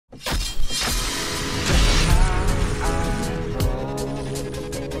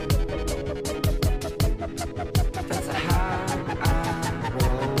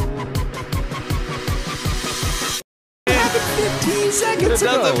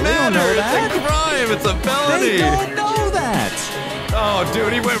doesn't matter. It's a crime. It's a felony. They don't know that. Oh,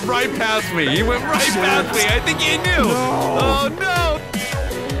 dude, he went right past me. He went right past me. I think he knew. No. Oh, no.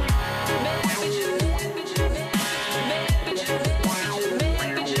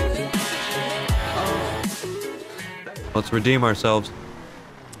 Let's redeem ourselves.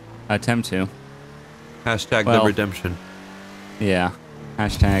 Attempt to. Hashtag Well, the redemption. Yeah.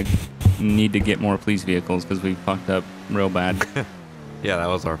 Hashtag need to get more police vehicles because we fucked up real bad. Yeah, that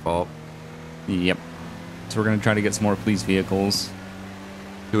was our fault. Yep. So we're going to try to get some more police vehicles.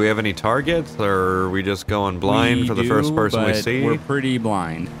 Do we have any targets, or are we just going blind for the first person we see? We're pretty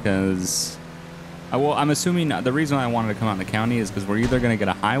blind because... Well, I'm assuming the reason I wanted to come out in the county is because we're either going to get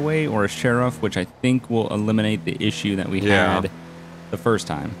a highway or a sheriff, which I think will eliminate the issue that we had the first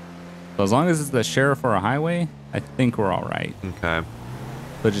time. So as long as it's the sheriff or a highway, I think we're all right. Okay.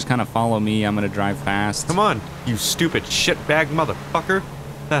 So just kind of follow me. I'm going to drive fast. Come on, you stupid shitbag motherfucker.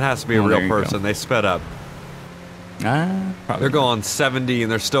 That has to be a real person. Go. They sped up. Probably. They're going 70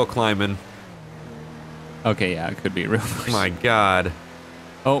 and they're still climbing. Okay, yeah, it could be a real person. My God.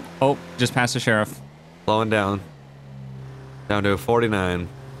 Oh, just past the sheriff. Slowing down. Down to a 49.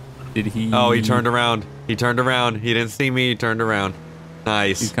 Did he... Oh, he turned around. He turned around. He didn't see me. He turned around.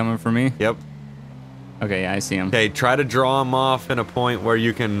 Nice. He's coming for me? Yep. Okay, yeah, I see him. Okay, try to draw him off in a point where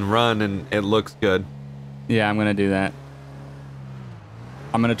you can run and it looks good. Yeah, I'm going to do that.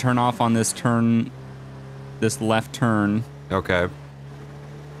 I'm going to turn off on this turn, this left turn. Okay.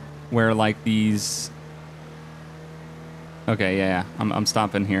 Where, like, these... Okay, yeah. I'm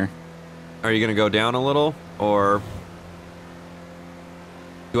stopping here. Are you going to go down a little, or...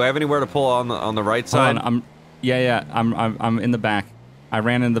 Do I have anywhere to pull on the right side? Hold on, I'm in the back. I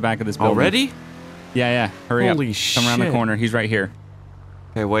ran in the back of this building. Already? Yeah. Hurry up. Holy shit. Come around the corner. He's right here.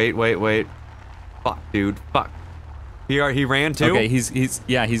 Okay, wait. Fuck, dude. Fuck. He ran too? Okay, he's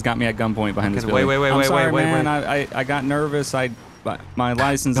got me at gunpoint behind this building. Wait. I'm sorry, wait. Man, I got nervous. My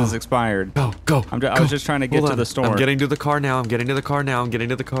license is expired. Go. I was just trying to get to the store. I'm getting to the car now. I'm getting to the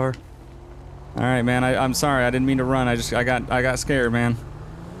car. All right, man. I'm sorry. I didn't mean to run. I got scared, man.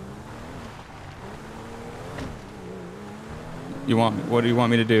 What do you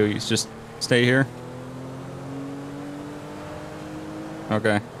want me to do? You just stay here?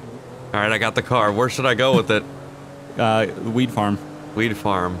 Okay. All right, I got the car. Where should I go with it? Weed farm. Weed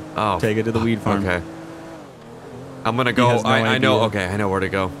farm. Oh. Take it to the weed farm. Okay. I'm gonna go. No I know. idea. Okay, I know where to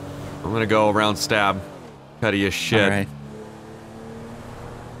go. I'm gonna go around Stab. Petty as shit. All right.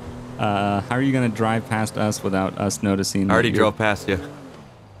 How are you gonna drive past us without us noticing? I already drove past you.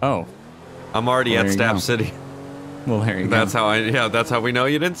 Oh. I'm already at Stab City. Well, there you go. That's how that's how we know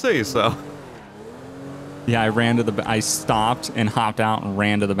you didn't see. So. Yeah, I stopped and hopped out and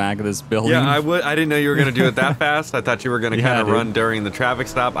ran to the back of this building. Yeah, I didn't know you were gonna do it that fast. I thought you were gonna kind of run during the traffic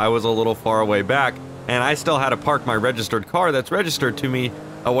stop. I was a little far away back, and I still had to park my registered car that's registered to me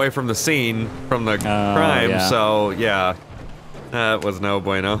away from the scene from the crime. Yeah. So yeah, that was no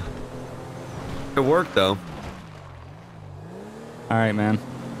bueno. It worked though. All right, man.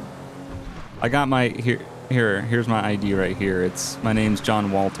 I got my Here's my ID right here. My name's John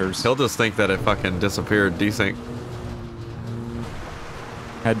Walters. He'll just think that it fucking disappeared desync.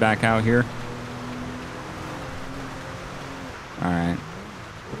 Head back out here. All right.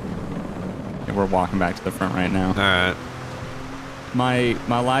 Yeah, we're walking back to the front right now. All right.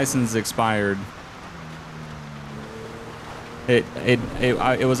 My license expired.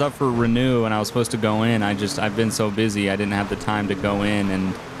 It was up for renew, and I was supposed to go in. I've been so busy, I didn't have the time to go in,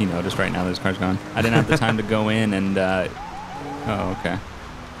 and just right now this car's gone. I didn't have the time to go in, and oh, okay.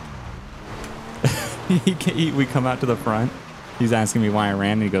 We come out to the front. He's asking me why I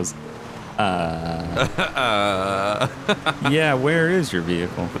ran, and he goes, yeah, where is your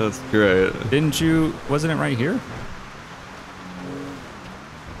vehicle? That's great. Wasn't it right here?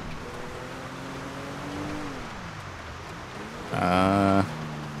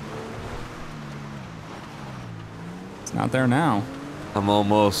 It's not there now. I'm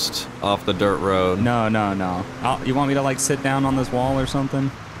almost off the dirt road. No. You want me to sit down on this wall or something?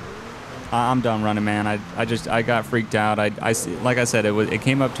 I'm done running, man. I got freaked out. Like I said, it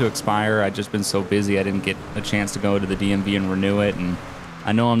came up to expire. I'd just been so busy I didn't get a chance to go to the DMV and renew it, and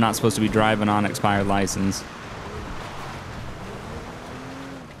I know I'm not supposed to be driving on expired license.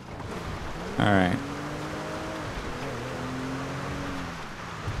 All right.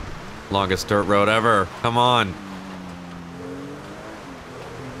 Longest dirt road ever. Come on.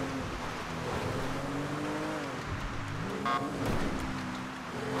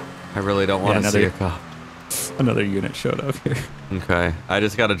 I really don't want to see a cop. Another unit showed up here. Okay. I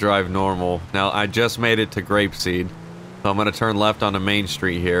just got to drive normal. Now, I just made it to Grapeseed. So I'm gonna turn left onto Main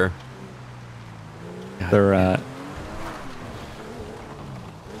Street here. They're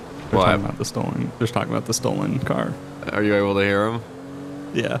What? talking about the stolen. They're talking about the stolen car. Are you able to hear him?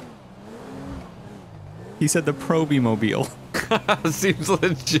 Yeah. He said the Proby-mobile. Seems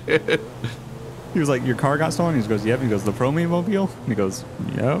legit. He was like, "Your car got stolen?" He goes, "Yep." He goes, "The Proby-mobile?" And he goes,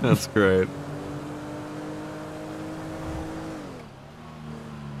 "Yep." That's great.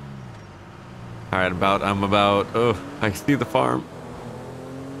 All right, oh, I see the farm.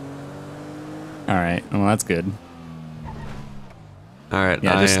 All right. Well, that's good. All right.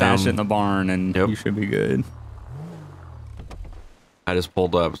 Yeah, just stash it in the barn and Yep. you should be good. I just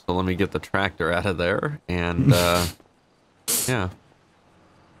pulled up, so let me get the tractor out of there. And, yeah.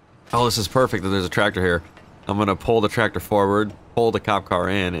 Oh, this is perfect that there's a tractor here. I'm going to pull the tractor forward, pull the cop car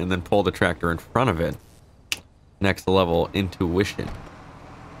in, and then pull the tractor in front of it. Next level, intuition.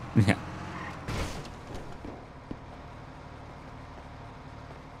 Yeah.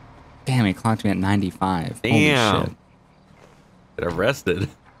 Damn, he clocked me at 95. Damn. Holy shit. Get arrested.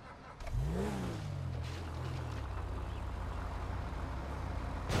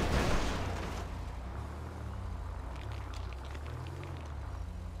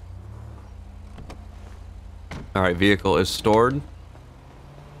 All right, vehicle is stored.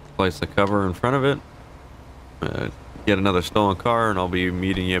 Place the cover in front of it. Get another stolen car, and I'll be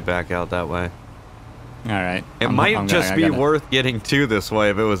meeting you back out that way. All right. It might just be worth getting to this way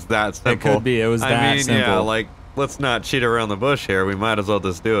if it was that simple. It could be. It was that simple. Yeah, like, let's not cheat around the bush here. We might as well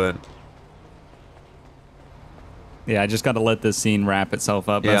just do it. Yeah, I just got to let this scene wrap itself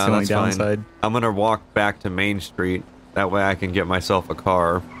up. That's the only downside. Fine. I'm going to walk back to Main Street. That way I can get myself a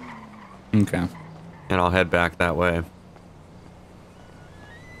car. Okay. And I'll head back that way.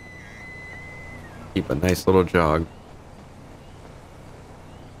 Keep a nice little jog.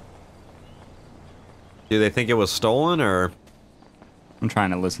 Do they think it was stolen, or? I'm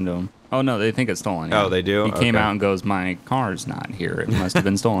trying to listen to them. Oh, no, they think it's stolen. Yeah. Oh, they do? He came out and goes, "My car's not here. It must have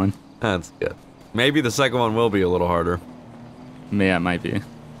been stolen." That's good. Maybe the second one will be a little harder. Yeah, it might be.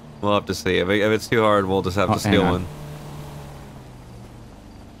 We'll have to see. If it's too hard, we'll just have to steal one.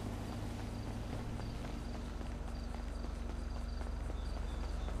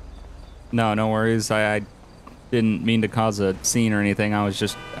 No, no worries. I didn't mean to cause a scene or anything. I was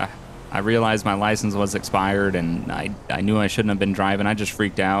just... I realized my license was expired, and I knew I shouldn't have been driving. I just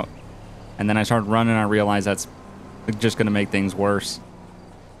freaked out. And then I started running, and I realized that's just going to make things worse.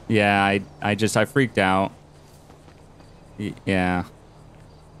 Yeah, I freaked out. Yeah.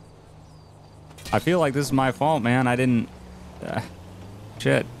 I feel like this is my fault, man. I didn't...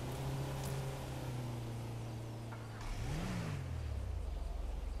 shit.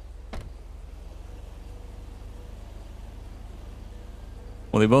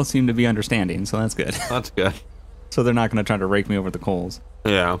 Well, they both seem to be understanding, so that's good. That's good. So they're not going to try to rake me over the coals.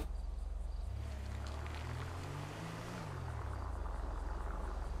 Yeah.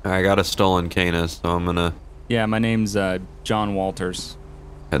 I got a stolen Canis, so I'm gonna... Yeah, my name's John Walters.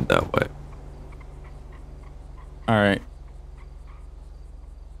 Head that way. All right.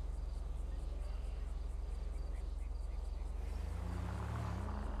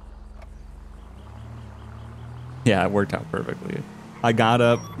 Yeah, it worked out perfectly. I got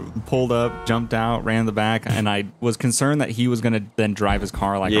up, pulled up, jumped out, ran the back, and I was concerned that he was going to then drive his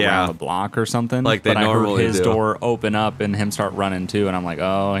car like around the block or something. Like they normally do. But I heard his door open up and him start running too, and I'm like,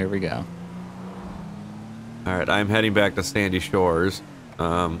 oh, here we go. All right, I'm heading back to Sandy Shores.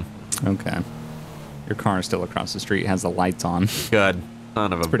 Okay. Your car is still across the street, has the lights on. Good.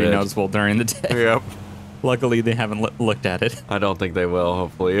 Son of a bitch. Pretty noticeable during the day. Yep. Luckily, they haven't looked at it. I don't think they will,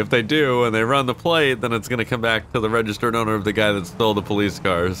 hopefully. If they do, and they run the plate, then it's going to come back to the registered owner of the guy that stole the police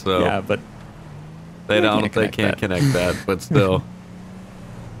car, so... Yeah, but... They can't connect that, but still.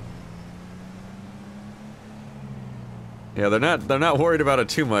 Yeah, they're not worried about it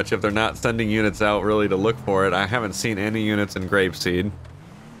too much if they're not sending units out really to look for it. I haven't seen any units in Grapeseed.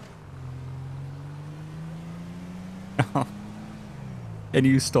 And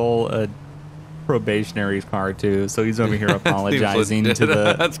you stole a probationary's car too, so he's over here apologizing to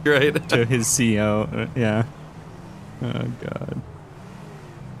the... That's great. To his CO, yeah. Oh, God.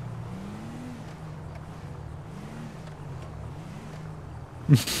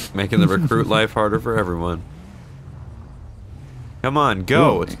 Making the recruit life harder for everyone. Come on,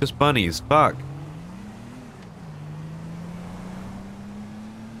 go. Ooh. It's just bunnies. Fuck.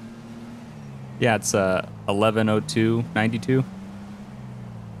 Yeah, it's 11:02:92.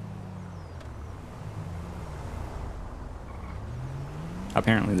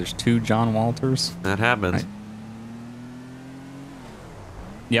 Apparently there's 2 John Walters. That happens. Right.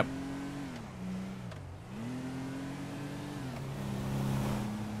 Yep.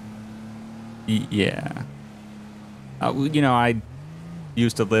 Yeah. You know, I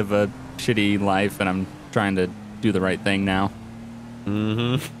used to live a shitty life, and I'm trying to do the right thing now.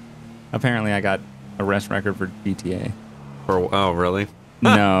 Mm-hmm. Apparently, I got arrest record for GTA. Oh, really?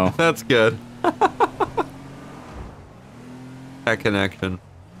 No. That's good. That connection.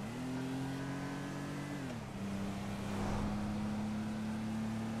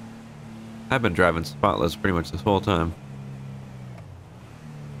 I've been driving spotless pretty much this whole time.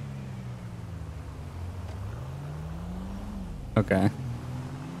 Okay.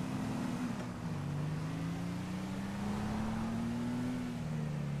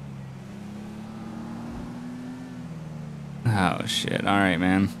 Oh, shit. All right,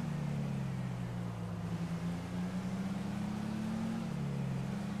 man.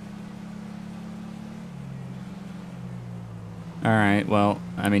 All right. Well,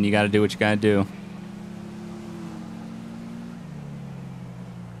 I mean, you got to do what you got to do.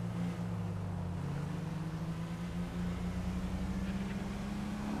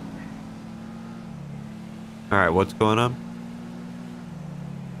 All right, what's going on?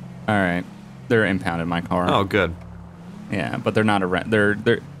 All right. They're impounded my car. Oh, good. Yeah, but they're not they're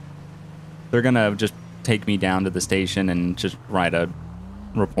gonna just take me down to the station and just write a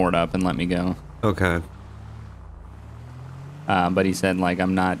report up and let me go. Okay. But he said like they're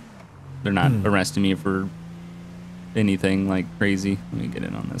not arresting me for anything like crazy. Let me get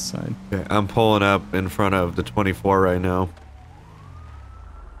in on this side. Okay, I'm pulling up in front of the 24 right now.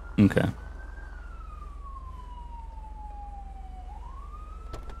 Okay.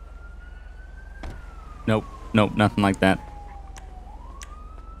 Nope, nothing like that.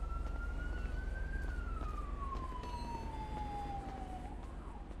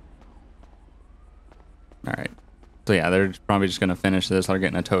 All right. So yeah, they're probably just gonna finish this. They're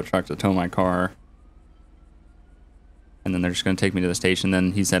getting a tow truck to tow my car, and then they're just gonna take me to the station.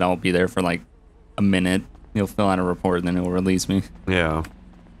 Then he said I'll be there for like a minute. He'll fill out a report, and then he'll release me. Yeah.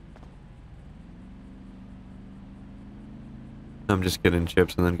 I'm just getting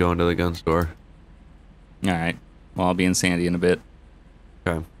chips and then going to the gun store. All right. Well, I'll be in Sandy in a bit.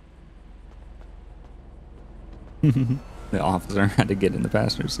 Okay. The officer had to get in the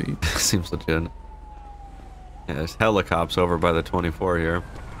passenger seat. Seems legit. Yeah, there's helicopters over by the 24 here.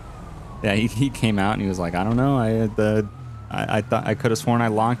 Yeah, he came out and he was like, I don't know. I thought I could have sworn I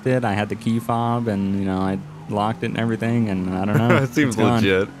locked it. I had the key fob, and you know I locked it and everything, and I don't know. It seems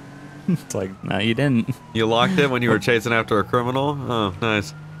legit. It's like, no, you didn't. You locked it when you were chasing after a criminal? Oh,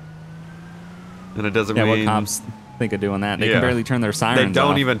 nice. And it doesn't mean... Yeah, what cops think of doing that? They can barely turn their sirens off. They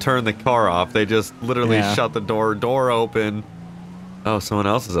don't even turn the car off. They just literally shut the door open. Oh, someone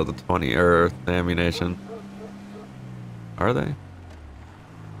else is at the 20, or the ammunition. Are they?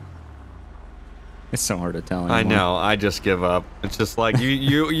 It's so hard to tell anymore. I know. I just give up. It's just like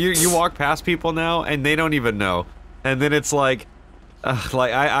you walk past people now and they don't even know. And then it's like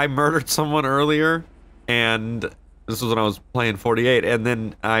I murdered someone earlier, and this was when I was playing 48, and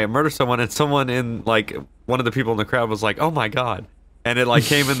then I murdered someone, and someone in like one of the people in the crowd was like, "Oh my god." And it like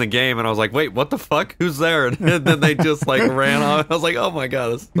came in the game, and I was like, "Wait, what the fuck? Who's there?" And then they just like ran off. I was like, "Oh my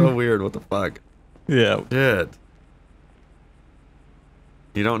god, that's so weird. What the fuck?" Yeah. Shit.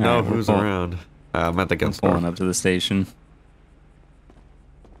 You don't know who's around. I'm at the gun store. Pulling up to the station.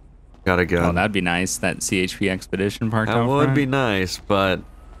 Got a gun. Oh, that'd be nice. That CHP expedition parked out front. That would be nice, but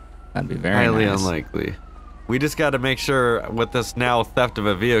that'd be very highly nice. Unlikely. We just got to make sure with this now theft of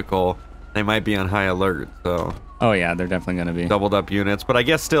a vehicle, they might be on high alert. So. Oh yeah, they're definitely gonna be doubled up units. But I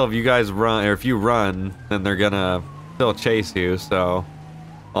guess still, if you guys run, or if you run, then they're gonna still chase you. So,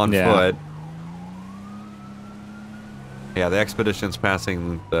 on foot. Yeah, the expedition's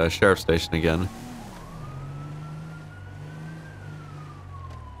passing the sheriff's station again.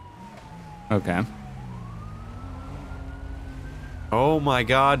 Okay. Oh my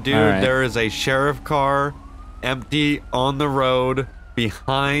god, dude, there is a sheriff car empty on the road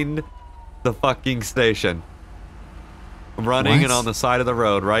behind the fucking station. Running and on the side of the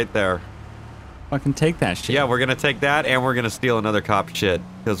road right there. Fucking take that shit. Yeah, we're gonna take that and we're gonna steal another cop shit.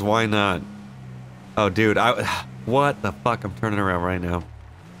 Because why not? Oh, dude, what the fuck? I'm turning around right now.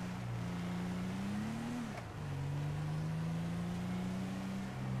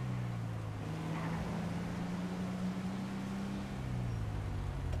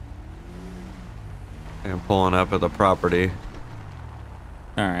 I'm pulling up at the property.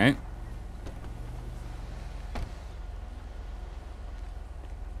 Alright.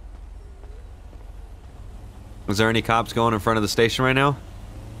 Is there any cops going in front of the station right now?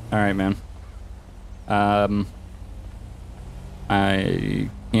 Alright, man. I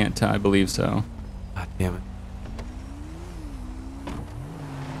can't tell. I believe so. God damn it.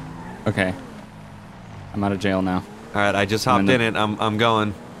 Okay. I'm out of jail now. All right, I just hopped in it. I'm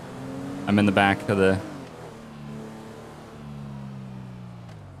going. I'm in the back of the...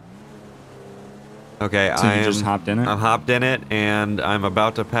 Okay, So you just hopped in it? I'm hopped in it, and I'm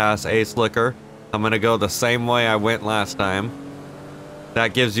about to pass Ace Liquor. I'm gonna go the same way I went last time.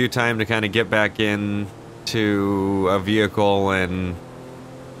 That gives you time to kind of get back in to a vehicle and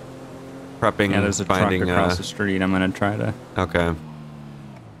prepping. Yeah, there's a truck across the street. I'm gonna try to... Okay.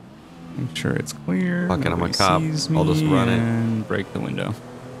 Make sure it's clear. Fuck it, I'm a Nobody cop. sees I'll just me run it. and break the window.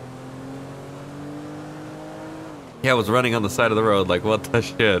 Yeah, I was running on the side of the road. Like, what the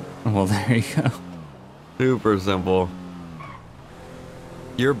shit? Well, there you go. Super simple.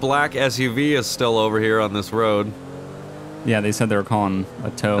 Your black SUV is still over here on this road. Yeah, they said they were calling a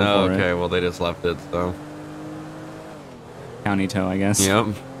tow Oh, for okay. it. Well, they just left it, so. County tow, I guess. Yep.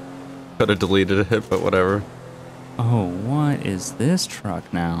 Could have deleted it, but whatever. Oh, what is this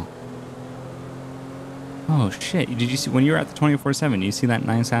truck now? Oh, shit. Did you see, when you were at the 24/7, you see that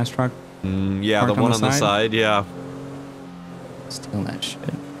nice ass truck? Yeah, the one on the side, yeah. Steal that shit.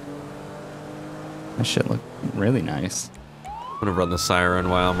 That shit looked really nice. I'm gonna run the siren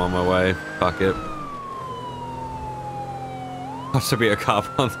while I'm on my way. Fuck it. Has to be a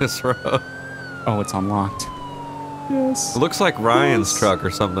cop on this road. Oh, it's unlocked. Yes. It looks like Ryan's truck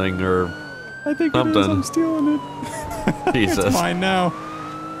or something, or I think something. it is. I'm stealing it. Jesus. It's mine now.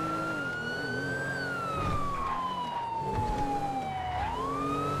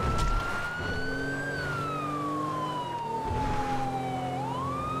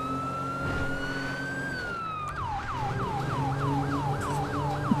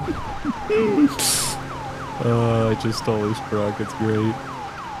 I just stole his truck. It's great.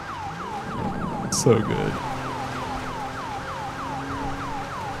 So good.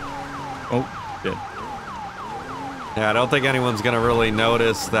 Oh, shit. Yeah, I don't think anyone's gonna really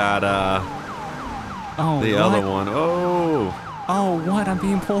notice that, the other one. Oh! Oh, what? I'm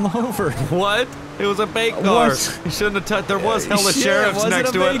being pulled over. What? It was a bait car. What? You shouldn't have touched. There was hella Shit, sheriffs was it next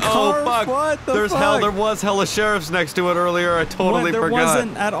a to it. bait Oh car? fuck! What the There's fuck? there was hella sheriffs next to it earlier. I totally There forgot.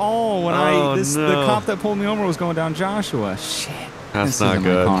 wasn't at all when Oh, the no. cop that pulled me over was going down Joshua. Shit. That's This not isn't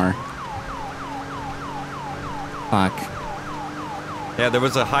good. My car. Fuck. Yeah, there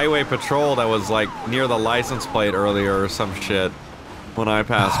was a highway patrol that was like near the license plate earlier or some shit when I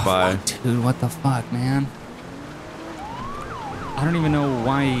passed by. Fuck, dude, what the fuck, man? I don't even know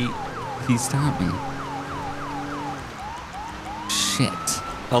why he stopped me. Shit.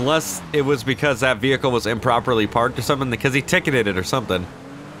 Unless it was because that vehicle was improperly parked or something, because he ticketed it or something.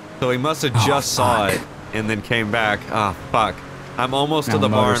 So he must have just saw fuck. it and then came back. Ah, fuck. I'm almost to Now the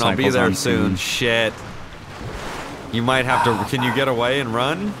barn. I'll be motorcycles there on soon. scene. Shit. You might have to. Can you get away and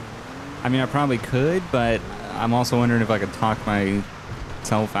run? I mean, I probably could, but I'm also wondering if I could talk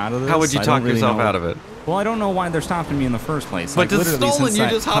myself out of this. How would you I talk don't really yourself know. out of it? Well, I don't know why they're stopping me in the first place. But Like, it's literally stolen. since You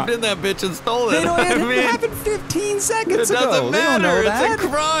that just hopped in that bitch and stole it. They don't. I mean, It happened 15 seconds it ago. doesn't They don't know matter. that. It's a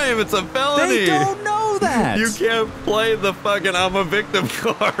crime. It's a felony. They don't know that. You can't play the fucking I'm a victim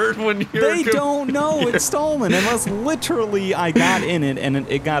card when you're. They don't know it's stolen unless literally I got in it and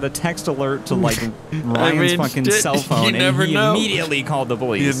it got a text alert to like Ryan's fucking shit, cell phone you never and he know. immediately called the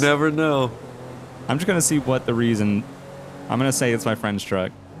police. You never know. I'm just gonna see what the reason. I'm gonna say it's my friend's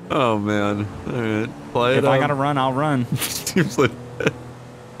truck. Oh man. All right. Play it If I up. gotta run, I'll run. Seems like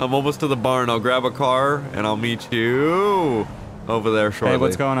I'm almost to the barn. I'll grab a car and I'll meet you over there shortly. Hey,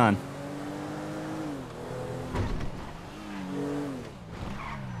 what's going on?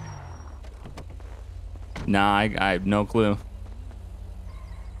 Nah, I have no clue.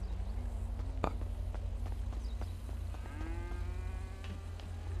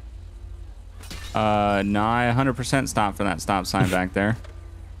 No, I 100% stopped for that stop sign back there.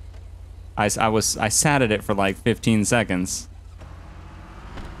 I sat at it for like 15 seconds.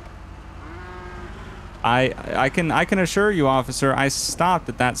 I can assure you, officer, I stopped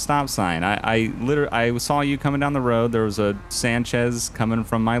at that stop sign. I saw you coming down the road. There was a Sanchez coming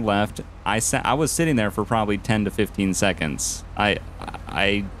from my left. I was sitting there for probably 10 to 15 seconds. I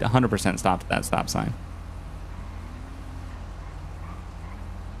 100% stopped at that stop sign.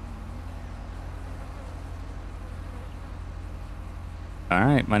 All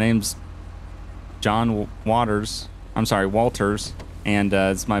right, my name's John Waters. I'm sorry, Walters, and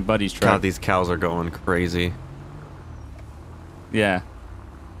it's my buddy's truck. God, these cows are going crazy. Yeah.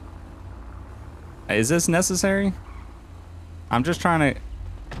 Is this necessary? I'm just trying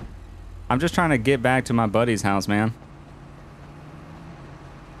to get back to my buddy's house, man.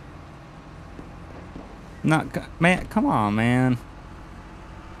 Man, come on, man.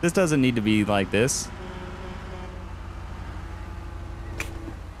 This doesn't need to be like this.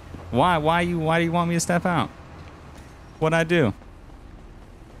 Why? Why do you want me to step out? What'd I do?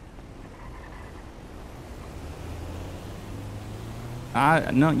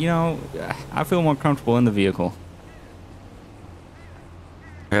 No, you know, I feel more comfortable in the vehicle.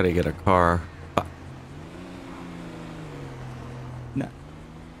 I gotta get a car. No.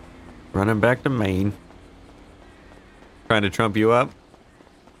 Running back to Maine. Trying to trump you up?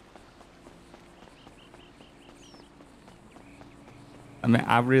 I mean,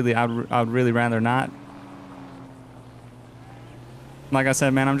 I'd really rather not. Like I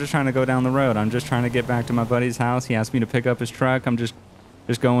said, man, I'm just trying to go down the road. I'm just trying to get back to my buddy's house. He asked me to pick up his truck. I'm just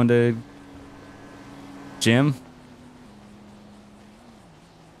going to gym.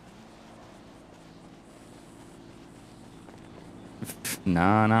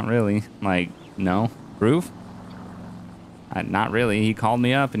 No, not really. Like, no. Proof? Not really. He called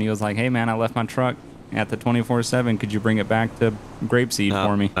me up and he was like, hey, man, I left my truck at the 24/7. Could you bring it back to Grapeseed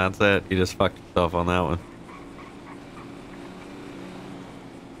for me? That's it. You just fucked yourself on that one.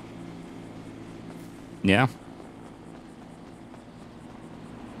 Yeah.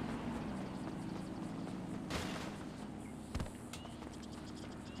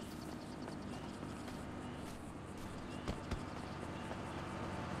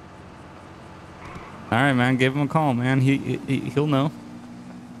 All right, man. Give him a call, man. He'll know.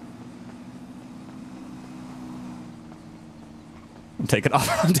 Take it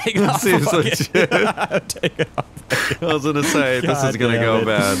off. Take it off. Seems legit. Take it off. I was gonna say this is gonna go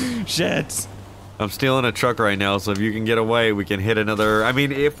bad. Shit. I'm stealing a truck right now, so if you can get away, we can hit another. I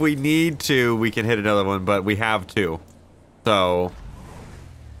mean, if we need to, we can hit another one, but we have two. So,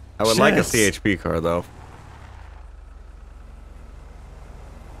 I would like a CHP car, though.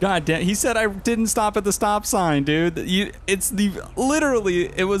 God damn! He said I didn't stop at the stop sign, dude.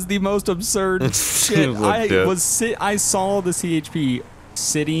 Literally, it was the most absurd shit. I saw the CHP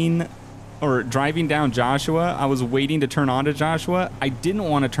sitting or driving down Joshua. I was waiting to turn onto Joshua. I didn't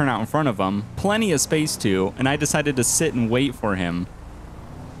want to turn out in front of him. Plenty of space to, and I decided to sit and wait for him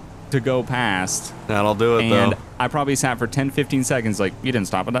to go past. That'll do it, and though. I probably sat for 10, 15 seconds like, you didn't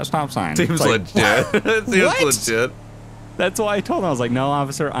stop at that stop sign. Seems like, legit. It seems legit. That's why I told him. I was like, no,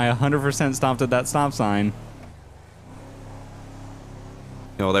 officer, I 100% stopped at that stop sign.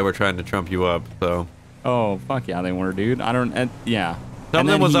 No, they were trying to trump you up, so. Oh, fuck yeah, they were, dude. I don't, yeah.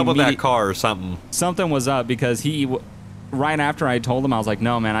 Something was up with that car or something. Something was up because right after I told him, I was like,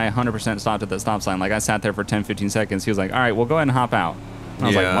 no, man, I 100% stopped at that stop sign. Like, I sat there for 10, 15 seconds. He was like, all right, well, go ahead and hop out. And I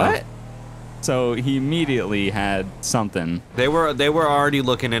was like, what? So he immediately had something. They were already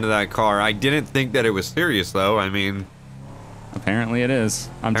looking into that car. I didn't think that it was serious, though. I mean. Apparently it is.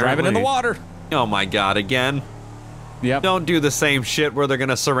 I'm driving in the water. Oh, my God, again? Yep. Don't do the same shit where they're going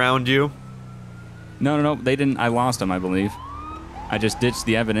to surround you. No. They didn't. I lost him, I believe. I just ditched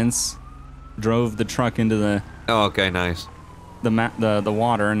the evidence, drove the truck into the. Oh, okay, nice. The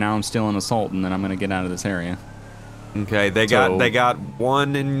water, and now I'm still in assault, and then I'm gonna get out of this area. Okay, they got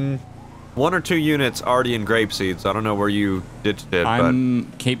one or two units already in Grapeseed, so I don't know where you ditched it.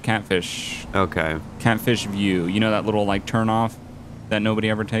 I'm Cape Catfish. Okay. Catfish View. You know that little like turn off that nobody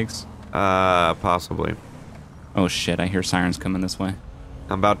ever takes? Possibly. Oh shit! I hear sirens coming this way.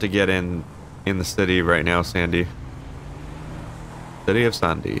 I'm about to get in the city right now, Sandy. City of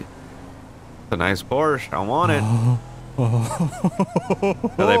Sandy. It's a nice Porsche. I want it.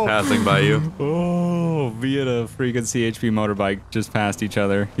 Are they passing by you? Oh, me and a freaking CHP motorbike just passed each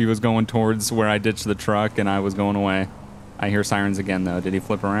other. He was going towards where I ditched the truck, and I was going away. I hear sirens again, though. Did he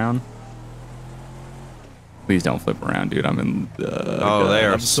flip around? Please don't flip around, dude. I'm in. Oh, they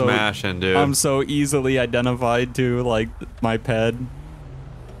are smashing, dude. I'm so easily identified to like my ped.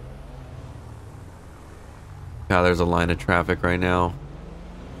 God, there's a line of traffic right now.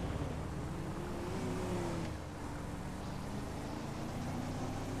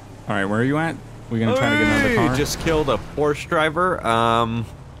 All right, where are you at? We gonna try to get another car? Just killed a Porsche driver. I'm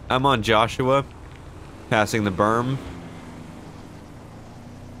on Joshua, passing the berm.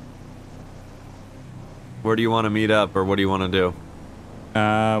 Where do you want to meet up, or what do you want to do?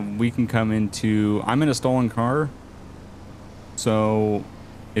 We can come into. I'm in a stolen car, so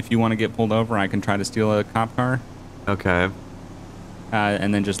if you want to get pulled over, I can try to steal a cop car. Okay.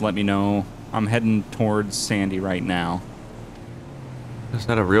 And then just let me know. I'm heading towards Sandy right now. Is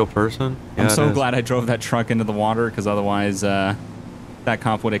that a real person? Yeah, I'm so glad I drove that truck into the water, because otherwise that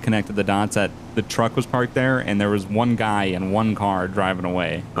cop would have connected the dots that the truck was parked there and there was one guy in one car driving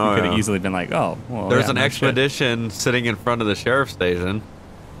away. He could have easily been like, oh, well, there's an expedition sitting in front of the sheriff's station.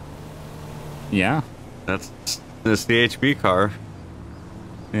 Yeah. That's the CHP car.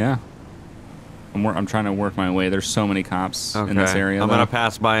 Yeah. I'm trying to work my way. There's so many cops Okay. in this area. I'm gonna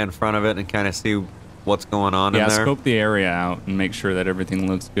pass by in front of it and kind of see what's going on in there. Yeah, scope the area out and make sure that everything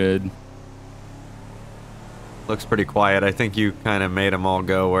looks good. Looks pretty quiet. I think you kind of made them all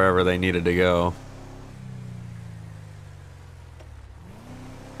go wherever they needed to go.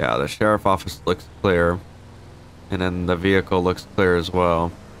 Yeah, the sheriff office looks clear. And then the vehicle looks clear as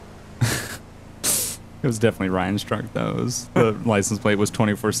well. It was definitely Ryan's truck, though. The license plate was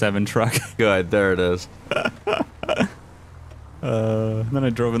 24/7 truck. Good, there it is. Then I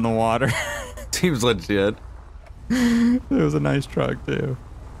drove in the water. Seems legit. It was a nice truck, too.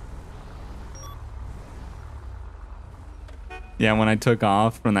 Yeah, when I took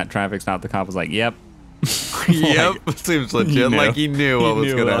off from that traffic stop, the cop was like, yep. Yep, seems legit. Like he knew what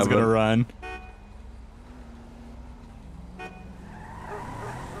was going to happen. I was going to run.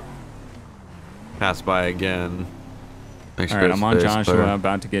 Pass by again. Make sure Alright, I'm on it's Joshua, clear.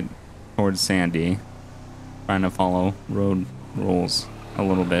 about to get towards Sandy. Trying to follow road rules a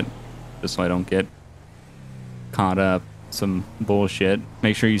little bit, just so I don't get caught up some bullshit.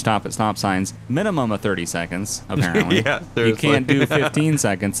 Make sure you stop at stop signs. Minimum of 30 seconds, apparently. Yeah, you seriously. can't do 15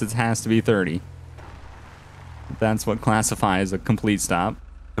 seconds. It has to be 30. That's what classifies a complete stop.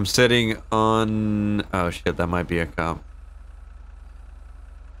 I'm sitting on... Oh shit, that might be a cop.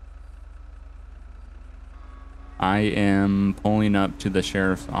 I am pulling up to the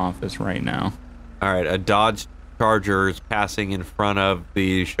sheriff's office right now. Alright, a Dodge Charger is passing in front of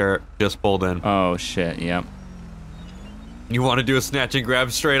the sheriff. Just pulled in. Oh shit, yep. You want to do a snatch and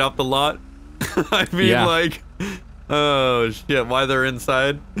grab straight off the lot? I mean, Yeah. like... Oh shit, why they're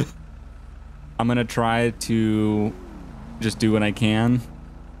inside? I'm gonna try to just do what I can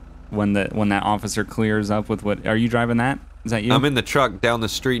when that officer clears up with what. Are you driving that? Is that you? I'm in the truck down the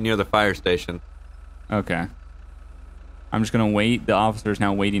street near the fire station. Okay. I'm just gonna wait. The officer's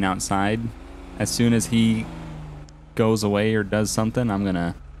now waiting outside. As soon as he goes away or does something, I'm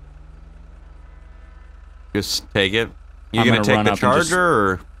gonna Just take it. You I'm gonna gonna take run the up and just- Charger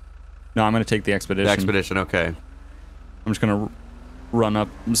or No, I'm gonna take the Expedition. the Expedition? Okay. I'm just gonna run up,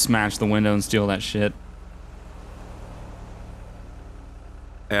 smash the window, and steal that shit.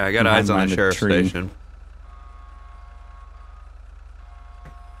 Yeah, I got And eyes hide on behind the a sheriff's tree. station.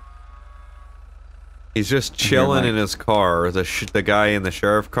 He's just chilling in his car. The guy in the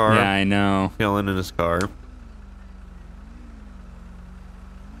sheriff car. Yeah, I know. Chilling in his car.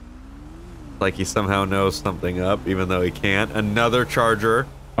 Like he somehow knows something up, even though he can't. Another Charger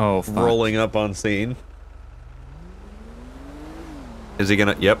Oh, fuck. rolling up on scene. Is he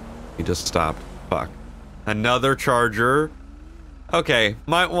gonna? Yep. He just stopped. Fuck. Another Charger. Okay,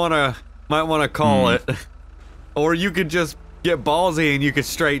 might wanna call it, or you could just get ballsy and you could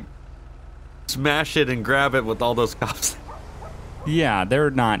straight smash it and grab it with all those cops. Yeah, they're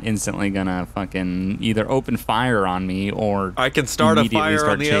not instantly gonna fucking either open fire on me or I can start a immediately fire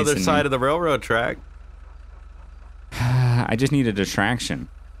start on the other chasing side me. of the railroad track. I just need a distraction.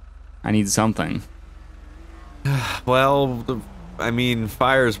 I need something. Well, I mean,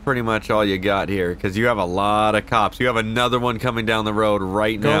 fire is pretty much all you got here, because you have a lot of cops. You have another one coming down the road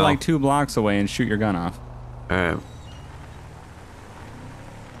right now. Go like 2 blocks away and shoot your gun off. All right.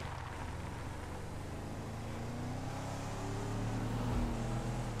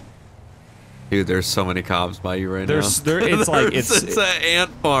 Dude, there's so many cops by you right now. It's like it's an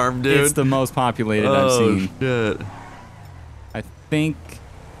ant farm, dude. It's the most populated I've seen. Shit. I think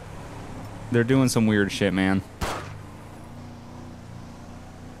they're doing some weird shit, man.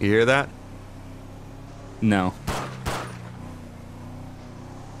 You hear that? No.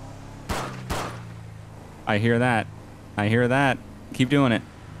 I hear that. I hear that. Keep doing it.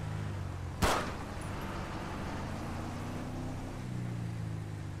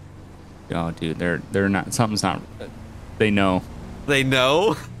 Oh, dude, they're not. Something's not. They know. They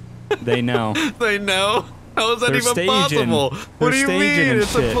know? They know. They know? How is that They're even staging. possible? What do you They're mean? staging and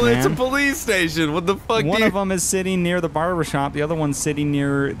It's shit, it's a man. police station. What the fuck? One of them is sitting near the barber shop. The other one's sitting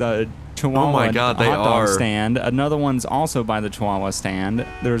near the Chihuahua Oh my God, they hot dog are. stand. Another one's also by the Chihuahua stand.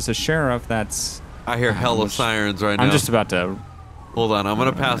 There's a sheriff that's. I hear hella sirens right now. I'm just about to. Hold on, I'm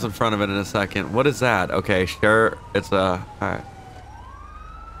gonna pass in front of it in a second. What is that? Okay, sure. It's a. Alright.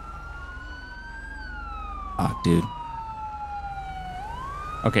 Oh, dude.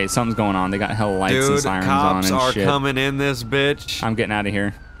 Okay, something's going on. They got hella lights and Dude, sirens cops on and are shit. coming in this bitch. I'm getting out of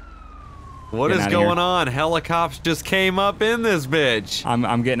here. What is getting outta going here. on? Helicopters just came up in this bitch.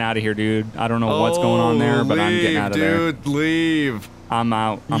 I'm getting out of here, dude. I don't know what's going on there, but I'm getting out of there. Dude, leave. I'm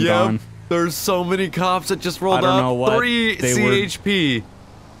out. I'm Yep. gone. There's so many cops that just rolled I don't up. know what 3 they were- CHP.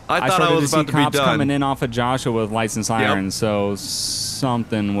 I thought started I was to see about to be cops done. coming in off of Joshua with lights and sirens, so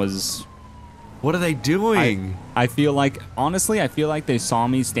something was What are they doing? I feel like, honestly, I feel like they saw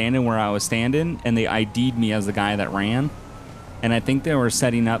me standing where I was standing, and they ID'd me as the guy that ran. And I think they were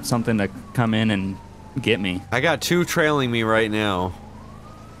setting up something to come in and get me. I got 2 trailing me right now.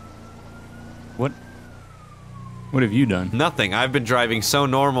 What have you done? Nothing. I've been driving so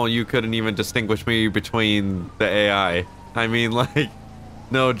normal you couldn't even distinguish me between the AI. I mean, like,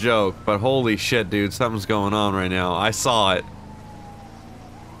 no joke. But holy shit, dude, something's going on right now. I saw it.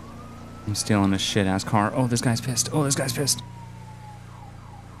 I'm stealing this shit-ass car. Oh, this guy's pissed. Oh, this guy's pissed.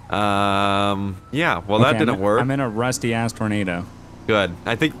 Yeah, well, that didn't work. I'm in a rusty-ass tornado. Good.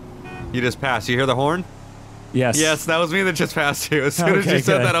 I think you just passed. You hear the horn? Yes. Yes, that was me that just passed you. As soon as you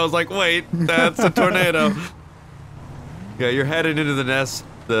said that, I was like, wait, that's a tornado. Yeah, you're headed into the nest,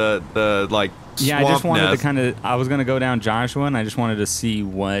 the like, yeah, swamp I just wanted nest. to kind of, I was going to go down Joshua, and I just wanted to see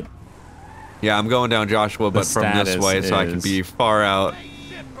what... Yeah, I'm going down Joshua, but from this way, so I can be far out.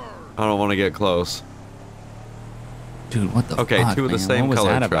 I don't want to get close. Dude, what the fuck, Okay, 2 of the same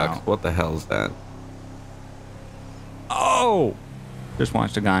color trucks. About? What the hell is that? Oh! Just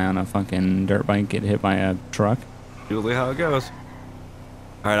watched a guy on a fucking dirt bike get hit by a truck. Usually how it goes.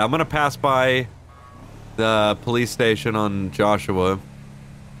 Alright, I'm gonna pass by the police station on Joshua.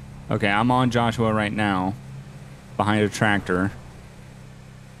 Okay, I'm on Joshua right now. Behind a tractor.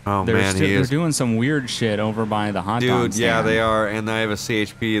 Oh man, they're doing some weird shit over by the hot dog stand. Dude, yeah, they are, and I have a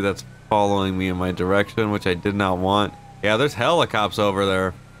CHP that's following me in my direction, which I did not want. Yeah, there's helicopters over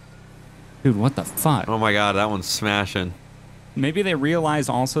there. Dude, what the fuck? Oh my god, that one's smashing. Maybe they realized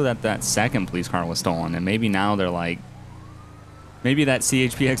also that that second police car was stolen, and maybe now they're like, maybe that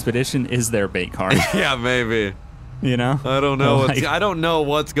CHP Expedition is their bait car. Yeah, maybe. You know? I don't know. Like, I don't know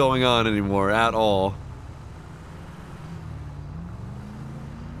what's going on anymore at all.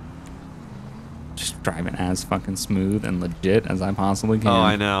 Just driving as fucking smooth and legit as I possibly can. Oh,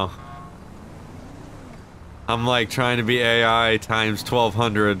 I know. I'm like trying to be AI times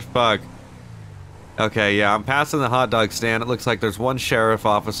 1200. Fuck. Okay, yeah, I'm passing the hot dog stand. It looks like there's one sheriff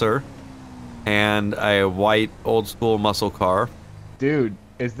officer and a white old school muscle car. Dude,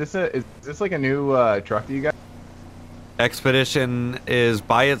 is this like a new truck that you got? Expedition is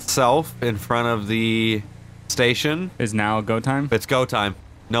by itself in front of the station. Is now go time? It's go time.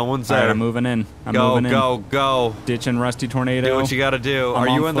 No one's there. All right, I'm moving in. Go. Ditching Rusty Tornado. Do what you gotta do. Are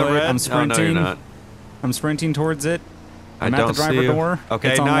you in the red? I'm sprinting. Oh, no, you're not. I'm sprinting towards it. I'm at the driver door. Okay,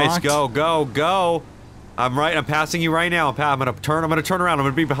 it's nice. Unlocked. Go. I'm passing you right now. I'm gonna turn around. I'm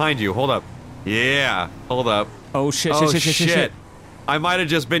gonna be behind you. Hold up. Yeah. Hold up. Oh shit, Oh shit. I might have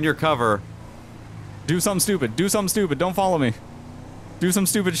just been your cover. Do something stupid. Don't follow me. Do some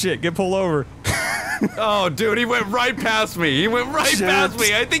stupid shit. Get pulled over. Oh, dude, he went right past me. Past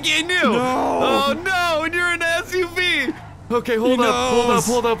me. I think he knew. No. Oh, no, and you're in an SUV. Okay, hold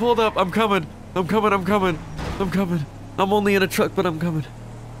up. I'm coming. I'm only in a truck, but I'm coming.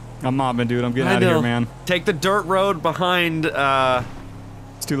 I'm mobbing, dude. I'm getting out of here, man. Take the dirt road behind,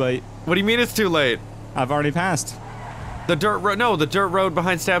 It's too late. What do you mean it's too late? I've already passed. The dirt road, no, the dirt road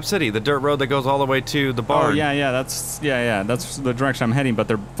behind Stab City. The dirt road that goes all the way to the barn. Oh, yeah, that's the direction I'm heading, but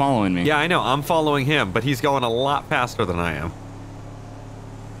they're following me. Yeah, I know. I'm following him, but he's going a lot faster than I am.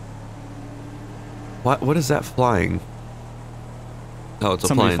 What is that flying? Oh, it's a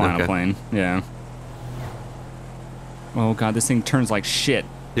Somebody's plane. flying a plane. Yeah. Oh god, this thing turns like shit.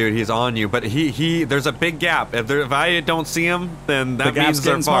 Dude, he's on you, but there's a big gap. If I don't see him, then that means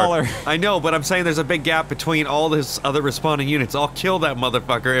they're far. Smaller. I know, but I'm saying there's a big gap between all his other responding units. I'll kill that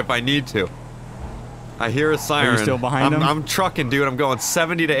motherfucker if I need to. I hear a siren. Are you still behind him? I'm trucking, dude. I'm going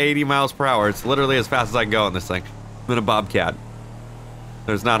 70 to 80 miles per hour. It's literally as fast as I can go in this thing. I'm in a Bobcat.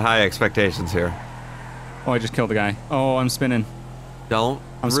 There's not high expectations here. Oh, I just killed the guy. Oh, I'm spinning. Don't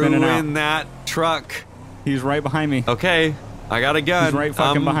spinning out. ruin that truck. He's right behind me. Okay, I got a gun. He's right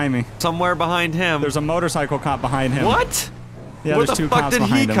fucking behind me. Somewhere behind him. There's a motorcycle cop behind him. What? Yeah, Where there's the two fuck cops did he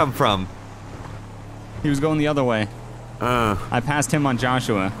behind him. come from? He was going the other way. I passed him on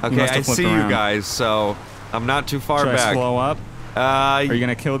Joshua. He Okay, must I have flipped see around. you guys, so I'm not too far Should back. I slow up? Are you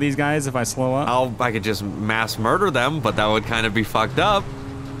gonna kill these guys if I slow up? I could just mass murder them, but that would kind of be fucked up.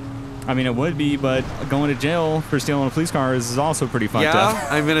 I mean, it would be, but going to jail for stealing a police car is also pretty fucked up. Yeah,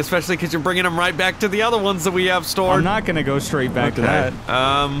 I mean, especially because you're bringing them right back to the other ones that we have stored. I'm not gonna go straight back to that.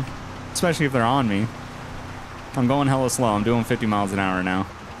 Especially if they're on me. I'm going hella slow. I'm doing 50 miles an hour now.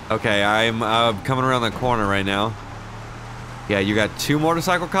 Okay, I'm coming around the corner right now. Yeah, you got 2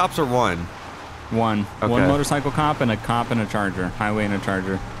 motorcycle cops or 1? One. Okay. One motorcycle cop and a charger. Highway and a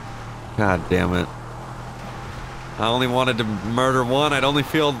charger. God damn it. I only wanted to murder 1. I'd only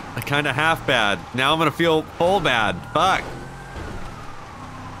feel kind of half bad. Now I'm gonna feel full bad. Fuck.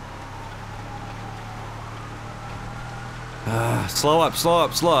 Slow up, slow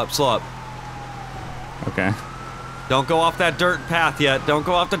up, slow up, slow up. Okay. Don't go off that dirt path yet. Don't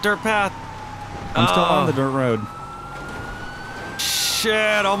go off the dirt path. I'm still on the dirt road.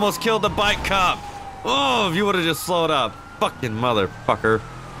 Shit, almost killed the bike cop. Oh, if you would have just slowed up. Fucking motherfucker.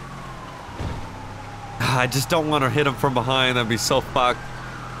 I just don't want to hit him from behind. That'd be so fucked.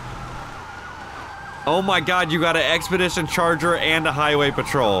 Oh my god, you got an expedition charger and a highway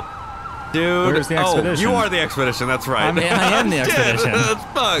patrol. Dude. Where's the expedition? Oh, you are the expedition, that's right. I am the expedition. That's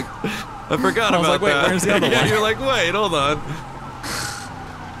fucked. I forgot about like, wait, that. where's the other Yeah, one? you're like, wait, hold on.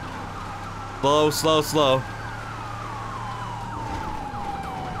 Slow, slow, slow.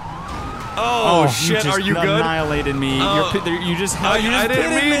 Oh, shit, are you good? You annihilated me. You just I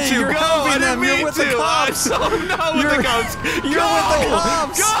didn't mean to. You're Go! I didn't You're mean with to. the cops. Oh no, with the cops. You're with the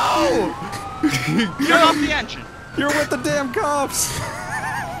cops. Go! Turn off the engine. You're with the damn cops.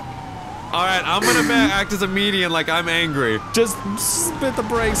 All right, I'm gonna act as a median, like I'm angry. Just spit the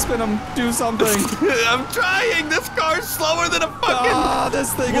brakes, spin them, do something. I'm trying. This car's slower than a fucking.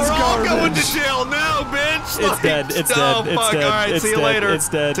 This thing We're is all garbage. going to jail now, bitch. It's dead. It's dead. It's Fuck. dead. All right, It's see you dead. later. It's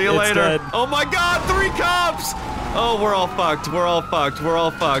dead. See you It's later. dead. Oh my God, 3 cops. Oh, we're all fucked. We're all fucked. We're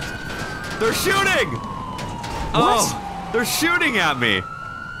all fucked. They're shooting. What? Oh, they're shooting at me.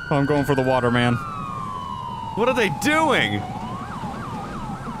 Oh, I'm going for the water, man. What are they doing?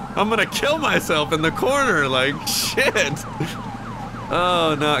 I'm gonna kill myself in the corner, like, shit.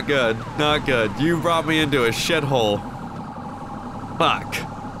 Oh, not good. Not good. You brought me into a shithole. Fuck.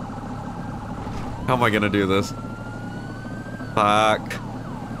 How am I gonna do this? Fuck.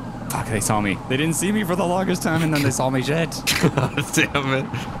 Fuck, they saw me. They didn't see me for the longest time, and then they saw me. Shit. God damn it.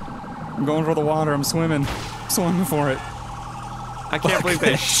 I'm going for the water. I'm swimming. Swimming for it. I can't believe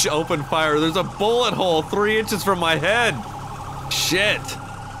they opened fire. There's a bullet hole 3 inches from my head. Shit.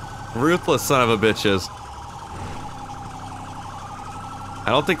 Ruthless son of a bitches. I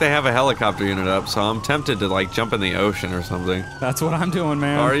don't think they have a helicopter unit up, so I'm tempted to like jump in the ocean or something. That's what I'm doing,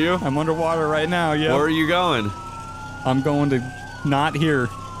 man. Are you? I'm underwater right now, yeah. Where are you going? I'm going to not here.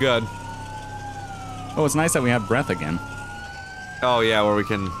 Good. Oh, it's nice that we have breath again. Oh yeah, where we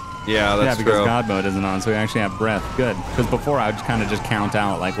can. Yeah, that's because true. God mode isn't on, so we actually have breath. Good. Because before I would kind of just count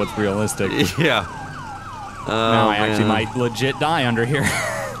out like what's realistic. Yeah. Now I actually might legit die under here.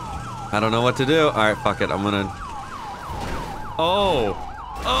 I don't know what to do. All right, fuck it. I'm gonna. Oh.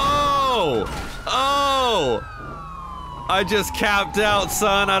 Oh. Oh. I just capped out,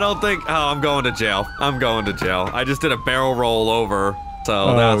 son. I don't think. Oh, I'm going to jail. I'm going to jail. I just did a barrel roll over,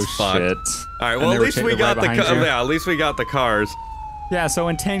 so that's fucked. Shit. All right. Well, at least we got right yeah. At least we got the cars. Yeah. So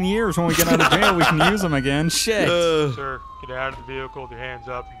in 10 years, when we get out of jail, we can use them again. Shit. Sir, get out of the vehicle with your hands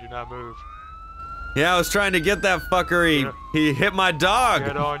up and do not move. Yeah, I was trying to get that fucker. He hit my dog.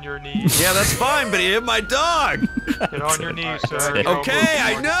 Get on your knees. Yeah, that's fine, but he hit my dog. Get on your knees, sir. Okay,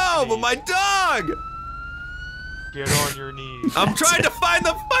 I know, but my dog. Get on your knees. I'm trying to find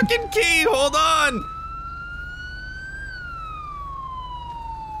the fucking key. Hold on.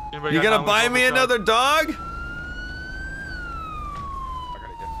 Anybody You got gonna buy 911 me truck? another dog?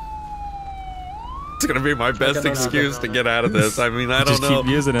 It's gonna be my best excuse to get out of this. I mean, I don't Just know. keep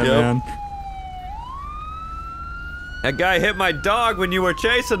using it, man. That guy hit my dog when you were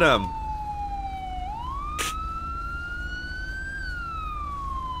chasing him.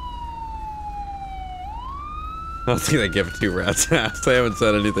 I don't think they give a 2 rat's ass. They haven't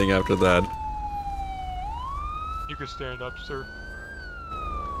said anything after that. You can stand up, sir.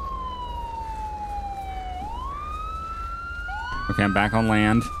 Okay, I'm back on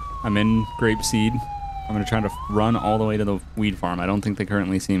land. I'm in Grapeseed. I'm gonna try to run all the way to the weed farm. I don't think they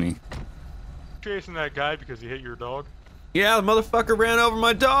currently see me. Chasing that guy because he hit your dog? Yeah, the motherfucker ran over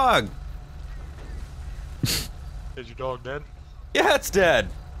my dog. Is your dog dead? Yeah, it's dead.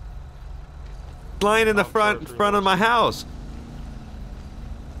 Lying in the front of my house.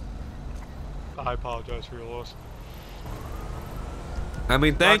 I apologize for your loss. I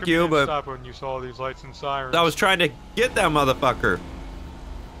mean, thank you, but Stop when you saw these lights and sirens. I was trying to get that motherfucker.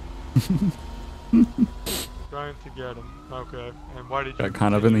 Trying to get him. Okay. And why did you Got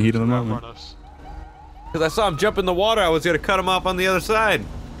caught up in the heat of the moment. outrun us? Because I saw him jump in the water, I was gonna cut him off on the other side.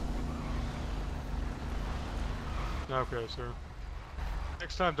 Okay, sir.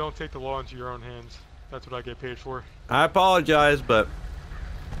 Next time, don't take the law into your own hands. That's what I get paid for. I apologize, but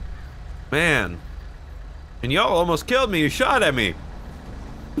man, and y'all almost killed me. You shot at me.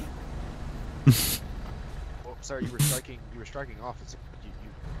 Well, sorry, you were striking off. It's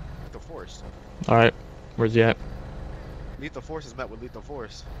lethal force. All right, where's he at? Lethal force is met with lethal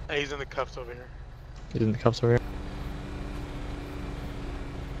force. Hey, he's in the cuffs over here. He's in the cuffs over here.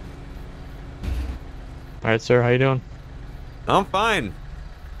 All right, sir, how you doing? I'm fine.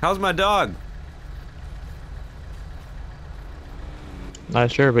 How's my dog?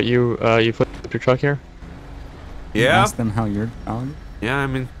 Not sure, but you flipped up your truck here. Yeah. Ask them how your dog. Yeah, I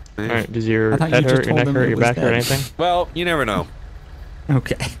mean. All right. Does your I thought head you just hurt, your told neck them hurt, it your was back hurt, dead. anything? Well, you never know.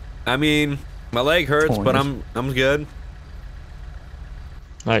 Okay. I mean, my leg hurts, but Told I'm good.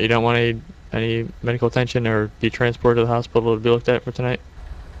 You don't want any medical attention or be transported to the hospital to be looked at for tonight?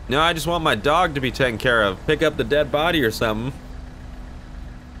 No, I just want my dog to be taken care of. Pick up the dead body or something.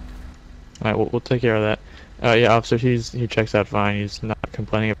 All right, we'll take care of that. Yeah, officer, he checks out fine. He's not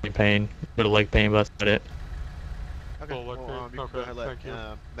complaining of any pain, a bit of leg pain, but that's about it. Okay, Well, well, you can okay, go ahead and let thank you.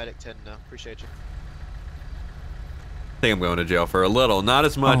 Medic 10 know. Appreciate you. I think I'm going to jail for a little, not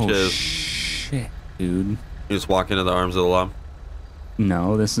as much Oh, as shit, dude. you just walk into the arms of the law.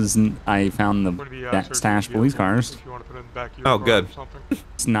 No, this isn't. I found Going to be, that searching stashed the police vehicle cars. If you want to put it in the back of your Oh, car good. Or something.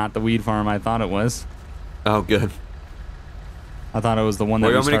 It's not the weed farm I thought it was. Oh, good. I thought it was the one that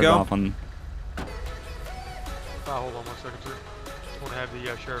Where we you want me to started go? off on. Hold on 1 second, sir. Just want to have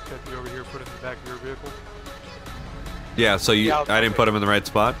the sheriff deputy over here put it in the back of your vehicle. Yeah, so you, Yeah, I didn't put him in the right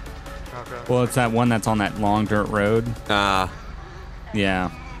spot. Okay. Well, it's that one that's on that long dirt road. Ah, Yeah.